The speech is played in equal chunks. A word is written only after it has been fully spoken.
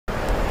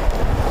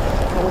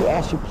We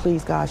ask you,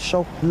 please, God,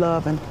 show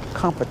love and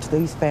comfort to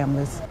these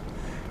families.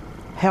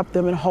 Help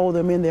them and hold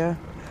them in their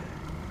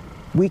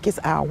weakest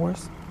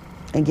hours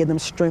and give them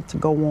strength to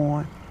go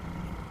on.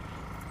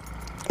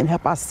 And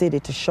help our city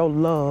to show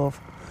love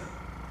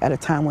at a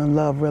time when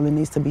love really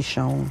needs to be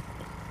shown.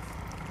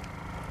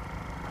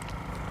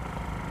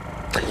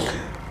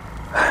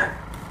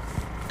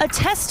 A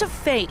test of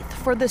faith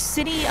for the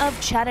city of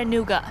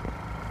Chattanooga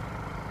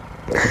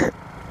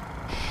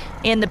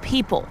and the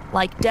people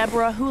like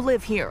Deborah who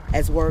live here.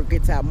 As word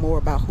gets out more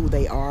about who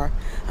they are,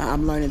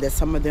 I'm learning that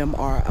some of them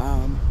are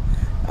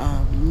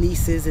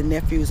nieces and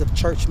nephews of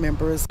church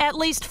members. At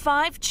least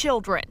 5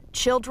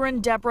 children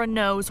Deborah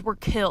knows were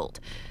killed.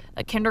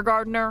 A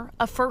kindergartner,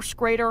 a first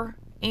grader,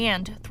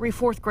 and 3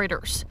 fourth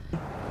graders.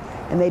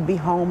 And they'd be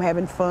home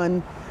having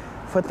fun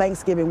for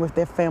Thanksgiving with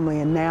their family,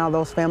 and now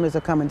those families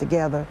are coming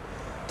together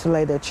to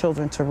lay their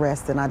children to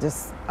rest, and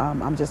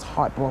I'm just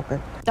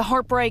heartbroken. The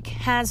heartbreak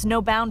has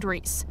no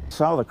boundaries.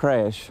 Saw the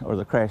crash, or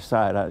the crash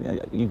site.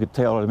 You could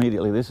tell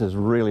immediately this is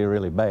really,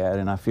 really bad,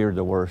 and I feared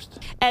the worst.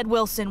 Ed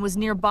Wilson was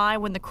nearby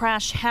when the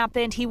crash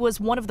happened. He was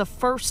one of the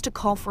first to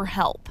call for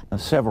help.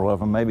 Several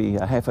of them, maybe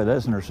a half a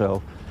dozen or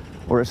so,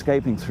 were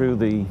escaping through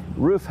the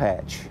roof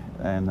hatch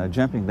and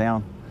jumping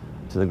down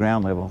to the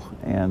ground level.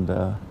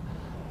 And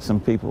some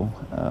people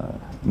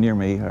near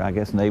me, or I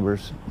guess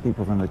neighbors,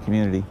 people from the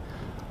community,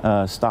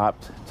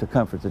 stopped to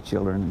comfort the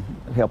children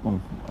and help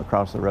them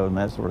across the road and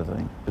that sort of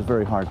thing. It was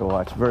very hard to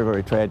watch, very,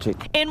 very tragic.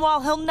 And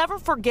while he'll never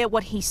forget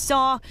what he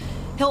saw,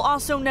 he'll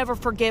also never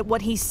forget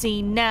what he's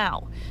seen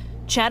now.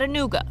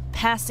 Chattanooga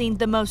passing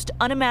the most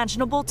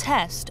unimaginable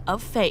test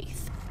of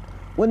faith.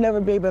 We'll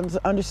never be able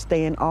to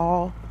understand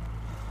all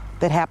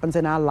that happens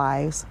in our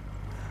lives,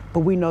 but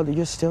we know that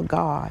you're still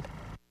God.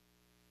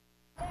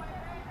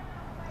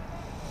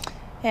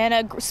 And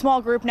a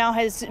small group now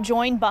has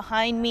joined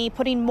behind me,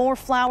 putting more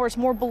flowers,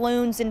 more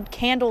balloons and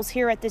candles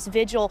here at this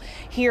vigil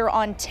here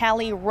on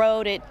Talley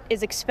Road. It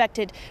is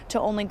expected to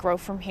only grow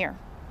from here.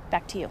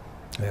 Back to you.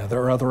 Yeah,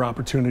 there are other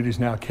opportunities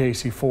now,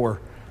 Casey, for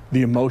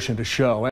the emotion to show.